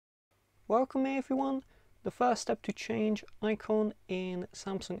Welcome everyone. The first step to change icon in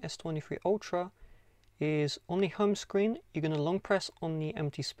Samsung S23 Ultra is on the home screen. You're going to long press on the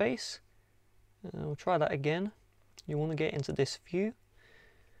empty space. We'll try that again. You want to get into this view,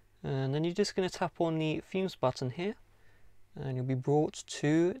 and then you're just going to tap on the themes button here, and you'll be brought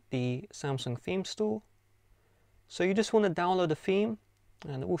to the Samsung theme store. So you just want to download a theme,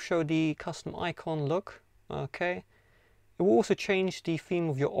 and it will show the custom icon look. Okay. It will also change the theme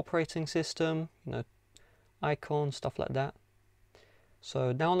of your operating system, icon, stuff like that.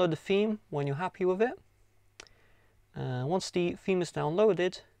 So download the theme when you're happy with it. Once the theme is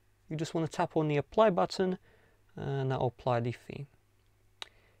downloaded, you just want to tap on the apply button and that will apply the theme.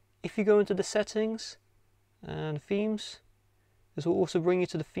 If you go into the settings and themes, this will also bring you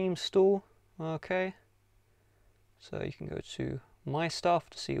to the theme store. Okay. So you can go to My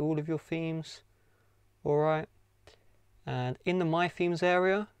Stuff to see all of your themes. Alright. And in the My Themes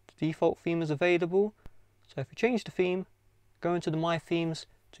area, the default theme is available. So if you change the theme, go into the My Themes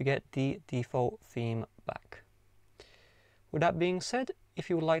to get the default theme back. With that being said,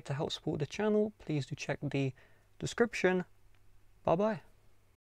 if you would like to help support the channel, please do check the description. Bye bye.